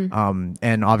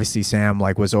 and obviously Sam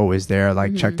like was always there,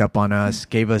 like checked up on us,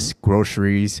 gave us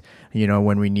groceries,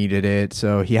 when we needed it.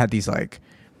 So he had these like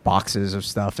boxes of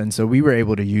stuff, and so we were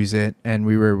able to use it, and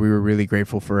we were really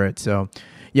grateful for it. So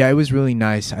yeah, it was really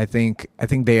nice. I think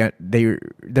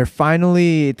they're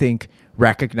finally, I think,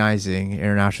 recognizing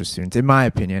international students, in my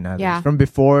opinion. At least. From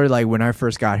before, like when I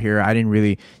first got here, I didn't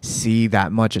really see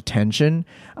that much attention.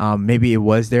 Maybe it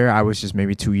was there. I was just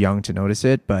maybe too young to notice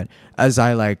it. But as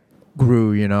I like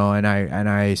grew, and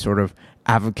I sort of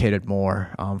advocated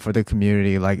more for the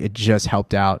community, like it just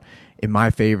helped out in my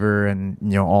favor, and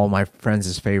all my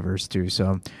friends' favors too.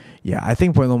 So yeah, I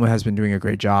think Point Loma has been doing a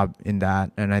great job in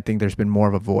that, and I think there's been more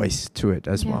of a voice to it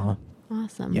as well.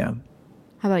 Awesome. Yeah.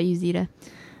 How about you, Zita?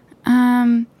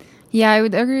 Yeah, I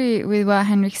would agree with what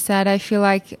Henrik said. I feel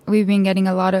like we've been getting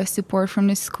a lot of support from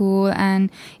the school, and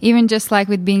even just like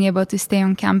with being able to stay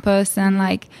on campus and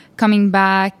like coming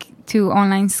back to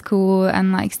online school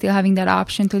and like still having that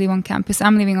option to live on campus.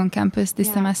 I'm living on campus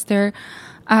this semester.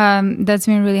 That's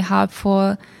been really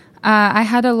helpful. I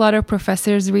had a lot of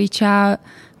professors reach out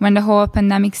when the whole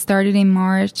pandemic started in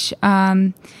March.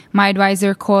 My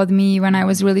advisor called me when I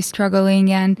was really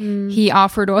struggling, and he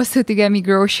offered also to get me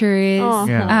groceries.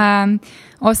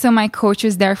 Also, my coach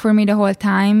was there for me the whole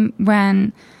time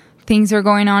when things were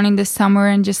going on in the summer,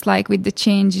 and just like with the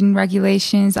change in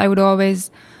regulations, I would always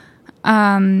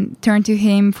turn to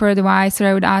him for advice, or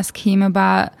I would ask him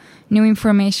about new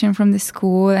information from the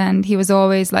school, and he was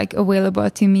always like available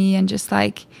to me and just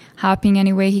like helping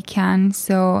any way he can.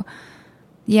 So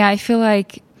yeah, I feel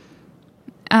like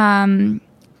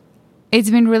it's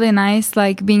been really nice,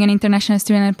 like being an international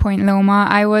student at Point Loma.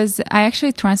 I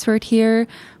actually transferred here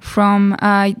from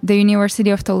the University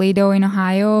of Toledo in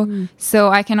Ohio. So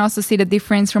I can also see the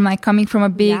difference from like coming from a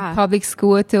big public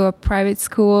school to a private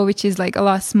school, which is like a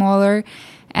lot smaller.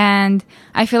 And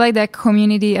I feel like that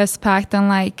community aspect and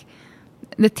like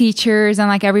the teachers and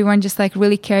like everyone just like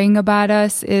really caring about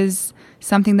us is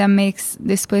something that makes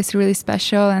this place really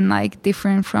special and like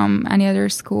different from any other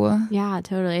school. Yeah,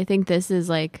 totally. I think this is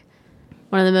like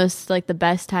one of the most like the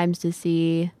best times to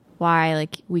see why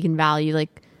like we can value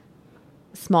like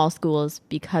small schools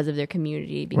because of their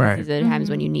community, because these are the times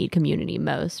when you need community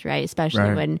most, right?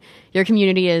 Especially when your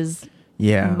community is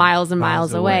miles and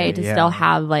miles away. To still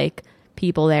have like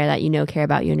people there that care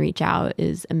about you and reach out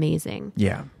is amazing.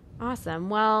 Yeah. Awesome.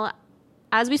 Well,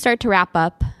 as we start to wrap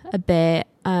up a bit,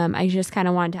 I just kind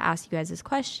of wanted to ask you guys this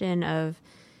question of,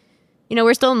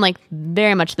 we're still in like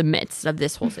very much the midst of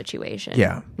this whole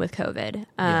situation with COVID.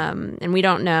 And we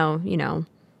don't know,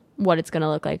 what it's going to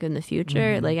look like in the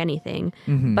future, like anything.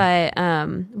 But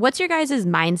what's your guys'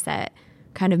 mindset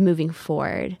kind of moving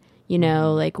forward?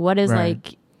 Like what is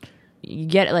like, you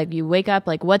get like you wake up,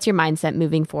 like what's your mindset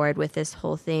moving forward with this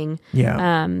whole thing?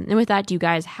 Yeah. And with that, do you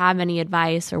guys have any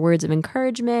advice or words of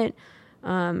encouragement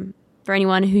for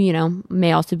anyone who, you know,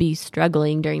 may also be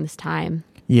struggling during this time?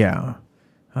 Yeah.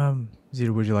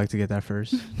 Zita, would you like to get that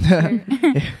first?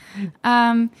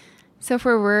 So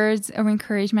for words of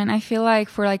encouragement, I feel like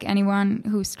for like anyone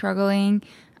who's struggling,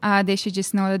 they should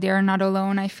just know that they are not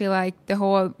alone. I feel like the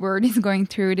whole world is going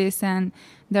through this, and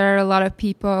there are a lot of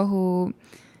people who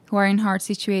are in hard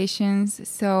situations.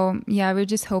 So yeah, we're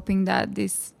just hoping that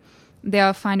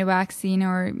they'll find a vaccine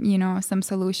or, you know, some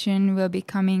solution will be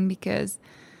coming, because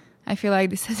I feel like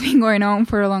this has been going on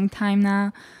for a long time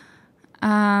now.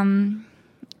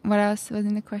 What else was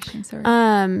in the question?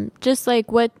 Sorry. Just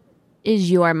like, what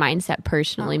is your mindset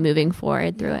personally moving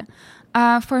forward through it?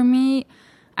 For me,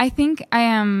 I think I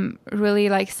am really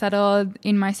like settled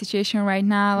in my situation right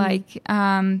now. Like,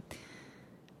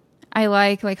 I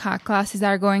like how classes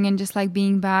are going and just like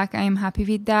being back. I am happy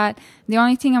with that. The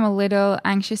only thing I'm a little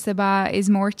anxious about is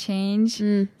more change.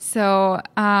 So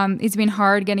it's been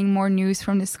hard getting more news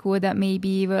from the school that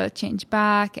maybe will change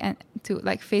back and to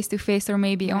like face-to-face or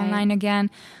maybe online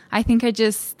again. I think I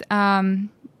just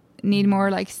need more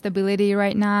like stability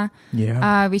right now,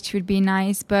 which would be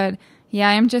nice. But yeah,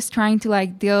 I'm just trying to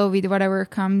like deal with whatever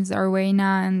comes our way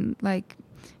now and like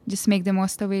just make the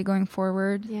most of it going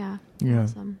forward. Yeah.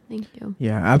 Awesome. Thank you.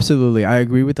 Yeah, absolutely. I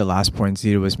agree with the last point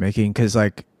Zita was making, because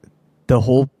like the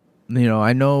whole, you know,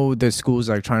 I know the schools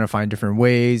like trying to find different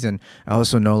ways, and I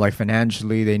also know like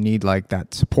financially they need like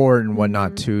that support and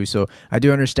whatnot too. So I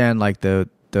do understand like the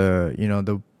you know,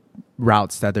 the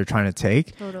routes that they're trying to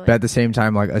take. Totally. But at the same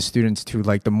time, like as students too,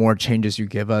 like the more changes you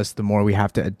give us, the more we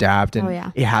have to adapt, and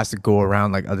it has to go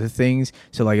around like other things.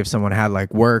 So like if someone had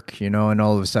like work, you know, and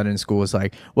all of a sudden school was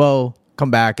like, well,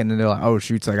 come back, and then they're like, oh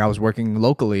shoot, like I was working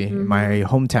locally in my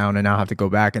hometown and now I have to go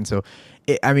back. And so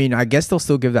I mean, I guess they'll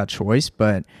still give that choice,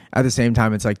 but at the same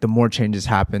time, it's like the more changes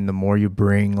happen, the more you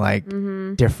bring like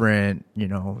different, you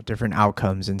know, different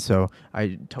outcomes. And so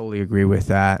I totally agree with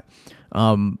that.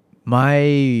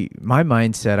 My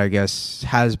mindset, I guess,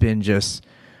 has been just,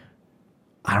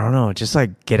 I don't know, just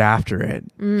like get after it,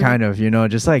 kind of, you know,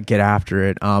 just like get after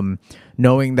it.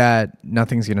 Knowing that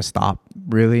nothing's going to stop,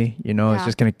 really, you know, it's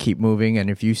just going to keep moving. And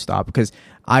if you stop, because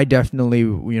I definitely,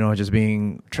 you know, just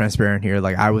being transparent here,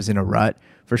 like I was in a rut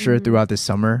for sure throughout this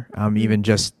summer, even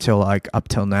just till like up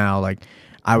till now, like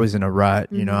I was in a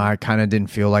rut, you know, I kind of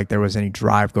didn't feel like there was any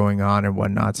drive going on and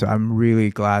whatnot. So I'm really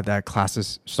glad that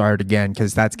classes started again,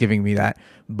 because that's giving me that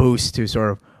boost to sort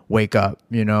of wake up,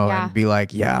 you know, and be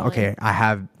like, okay, I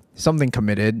have something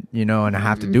committed, you know, and I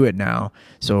have to do it now.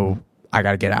 So I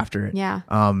got to get after it. Yeah.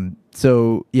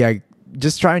 So yeah,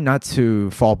 just try not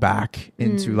to fall back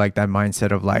into like that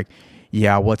mindset of like,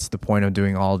 yeah, what's the point of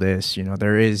doing all this? You know,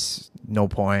 there is no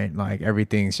point, like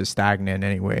everything's just stagnant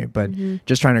anyway, but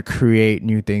just trying to create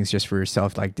new things just for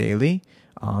yourself, like daily.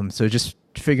 So just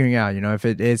figuring out, you know, if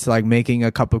it's like making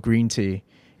a cup of green tea,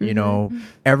 you know,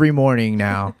 every morning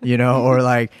now, you know, or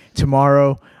like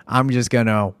tomorrow, I'm just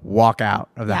gonna walk out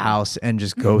of the house and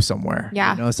just go somewhere.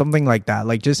 You know, something like that.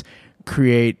 Like just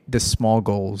create the small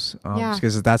goals,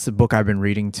 because that's the book I've been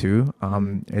reading too.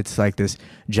 It's like this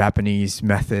Japanese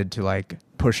method to like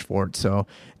push forward. So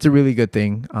it's a really good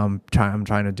thing. I'm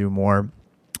trying to do more,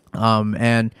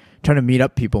 and trying to meet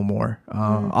up people more.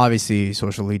 Obviously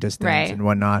socially distance and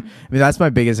whatnot. I mean, that's my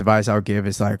biggest advice I would give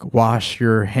is like wash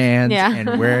your hands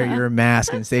and wear your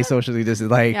mask and stay socially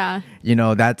distant. Like, you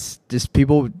know, that's just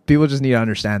people just need to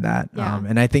understand that.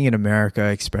 And I think in America,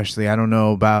 especially, I don't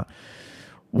know about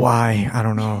why, I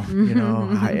don't know, you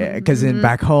know, because in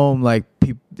back home, like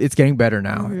it's getting better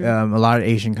now. A lot of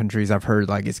Asian countries I've heard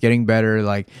like it's getting better.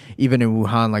 Like even in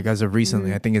Wuhan, like as of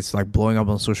recently, I think it's like blowing up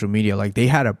on social media. Like they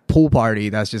had a pool party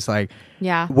that's just like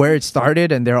where it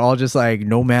started, and they're all just like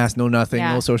no mask, no nothing,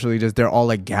 no socially, just they're all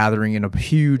like gathering in a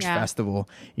huge festival,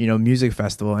 you know, music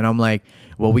festival. And I'm like,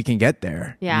 well, we can get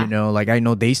there, you know, like I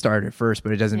know they started first,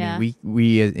 but it doesn't mean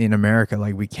we in America,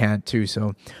 like we can't too.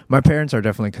 So my parents are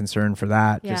definitely concerned for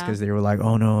that, just because they were like,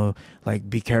 oh no, like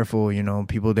be careful, you know,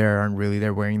 people there aren't really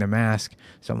there wearing the mask.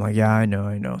 So I'm like, yeah, I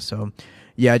know. So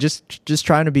yeah, just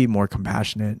trying to be more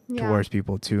compassionate towards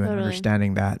people too, and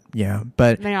understanding that,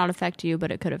 but it may not affect you,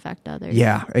 but it could affect others.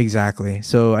 Yeah, exactly.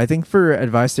 So I think for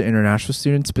advice to international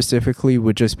students specifically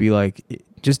would just be like,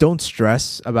 just don't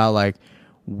stress about like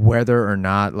whether or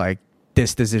not like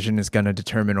this decision is going to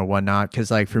determine or whatnot.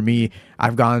 Because like for me,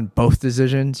 I've gone both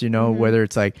decisions, you know, whether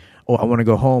it's like, oh, I want to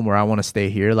go home or I want to stay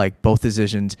here, like both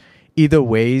decisions, either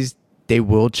ways, they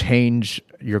will change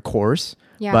your course.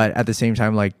 Yeah. But at the same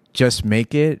time, like, just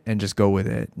make it and just go with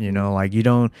it. You know, like, you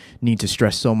don't need to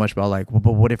stress so much about like, well,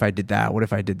 but what if I did that? What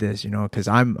if I did this? You know, because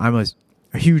I'm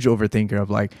a huge overthinker of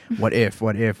like, what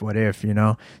if, you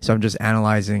know? So I'm just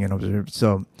analyzing and observing.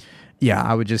 So yeah,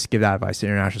 I would just give that advice to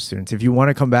international students. If you want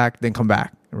to come back, then come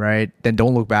back, right? Then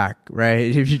don't look back,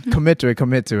 right? If you commit to it,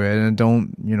 and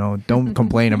don't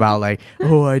complain about like,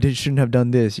 oh, shouldn't have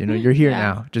done this. You know, you're here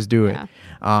now, just do it.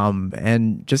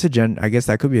 And just I guess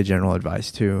that could be a general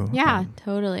advice too. Yeah,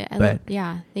 totally. Thank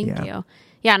you.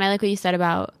 Yeah, and I like what you said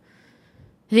about,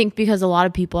 I think because a lot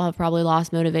of people have probably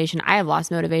lost motivation. I have lost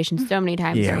motivation so many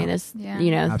times during this,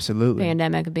 absolutely,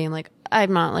 pandemic, of being like,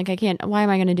 I'm not, like, I can't, why am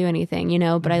I going to do anything, you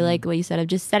know? But I like what you said of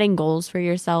just setting goals for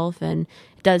yourself, and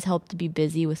it does help to be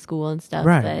busy with school and stuff.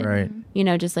 Right. You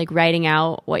know, just like writing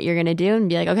out what you're going to do and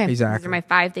be like, okay, these are my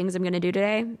 5 things I'm going to do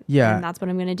today. Yeah. And that's what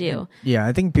I'm going to do. Yeah.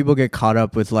 I think people get caught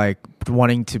up with like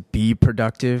wanting to be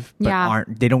productive, but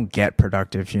they don't get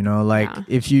productive, you know? Like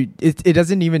if it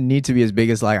doesn't even need to be as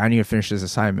big as like, I need to finish this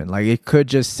assignment. Like, it could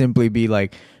just simply be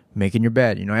like making your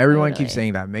bed, you know? Everyone keeps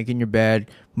saying that, making your bed,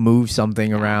 move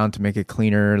something around to make it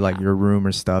cleaner, like your room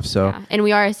or stuff. So, and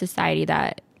we are a society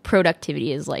that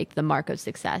productivity is like the mark of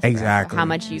success. Exactly. Right? How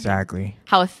much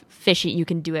how efficient you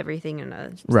can do everything in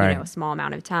a a small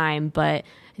amount of time. But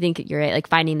I think you're right, like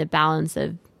finding the balance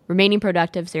of remaining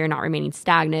productive, so you're not remaining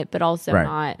stagnant, but also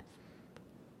not,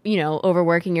 you know,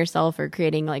 overworking yourself or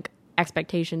creating like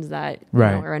expectations that you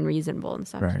know, are unreasonable and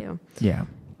stuff too. Yeah.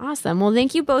 Awesome. Well,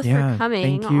 thank you both for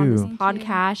coming on this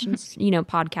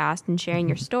podcast and sharing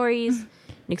your stories and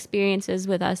experiences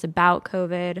with us about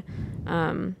COVID.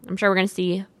 I'm sure we're going to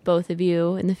see both of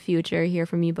you in the future, hear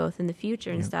from you both in the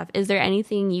future and stuff. Is there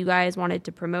anything you guys wanted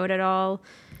to promote at all?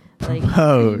 Like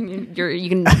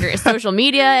your social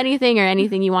media,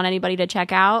 anything you want anybody to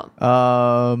check out?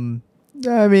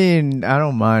 I mean, I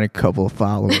don't mind a couple of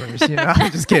followers, you know.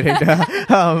 I'm just kidding.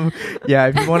 Yeah,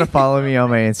 if you want to follow me on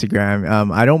my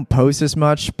Instagram, I don't post as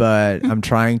much, but I'm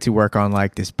trying to work on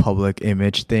like this public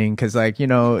image thing, because like, you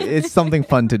know, it's something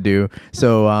fun to do.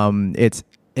 So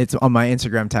it's on my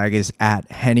Instagram tag is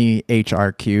at Henny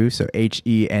HRQ, so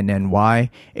HENNY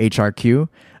HRQ.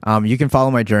 You can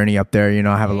follow my journey up there. You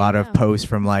know, I have a lot of posts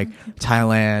from like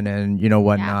Thailand and, you know,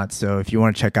 whatnot. So if you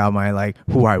want to check out my like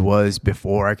who I was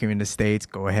before I came into the States,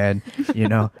 go ahead. You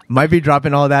know, might be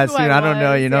dropping all that soon. I don't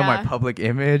know, you know, my public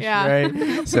image,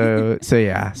 right? So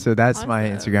that's my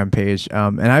Instagram page.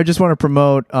 And I just want to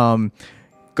promote,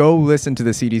 go listen to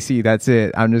the CDC. That's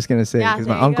it. I'm just going to say, because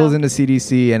my uncle's in the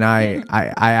CDC and I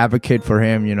advocate for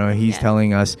him. You know, he's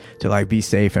telling us to like be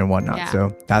safe and whatnot.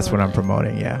 So that's what I'm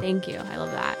promoting. Yeah. Thank you. I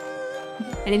love that.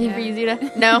 Anything for you,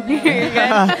 Zita? No? You're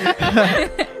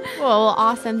good. Well,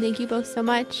 awesome. Thank you both so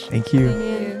much. Thank you.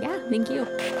 And, thank you.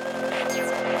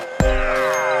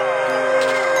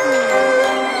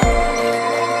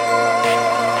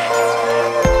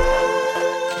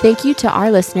 Thank you to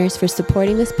our listeners for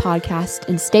supporting this podcast,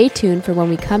 and stay tuned for when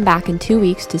we come back in 2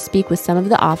 weeks to speak with some of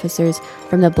the officers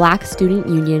from the Black Student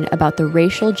Union about the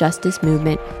racial justice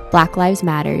movement, Black Lives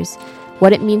Matters,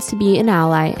 what it means to be an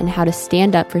ally, and how to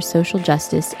stand up for social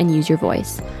justice and use your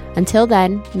voice. Until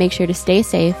then, make sure to stay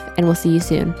safe, and we'll see you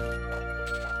soon.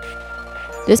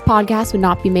 This podcast would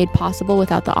not be made possible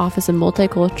without the Office of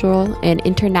Multicultural and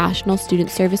International Student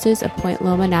Services of Point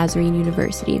Loma Nazarene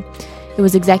University. It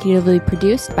was executively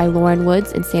produced by Lauren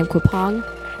Woods and Sam Kwapong.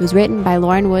 It was written by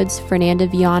Lauren Woods, Fernanda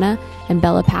Viana, and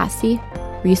Bella Passy.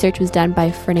 Research was done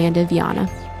by Fernanda Viana.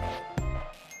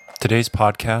 Today's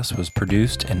podcast was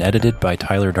produced and edited by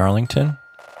Tyler Darlington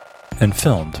and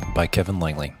filmed by Kevin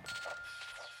Langley.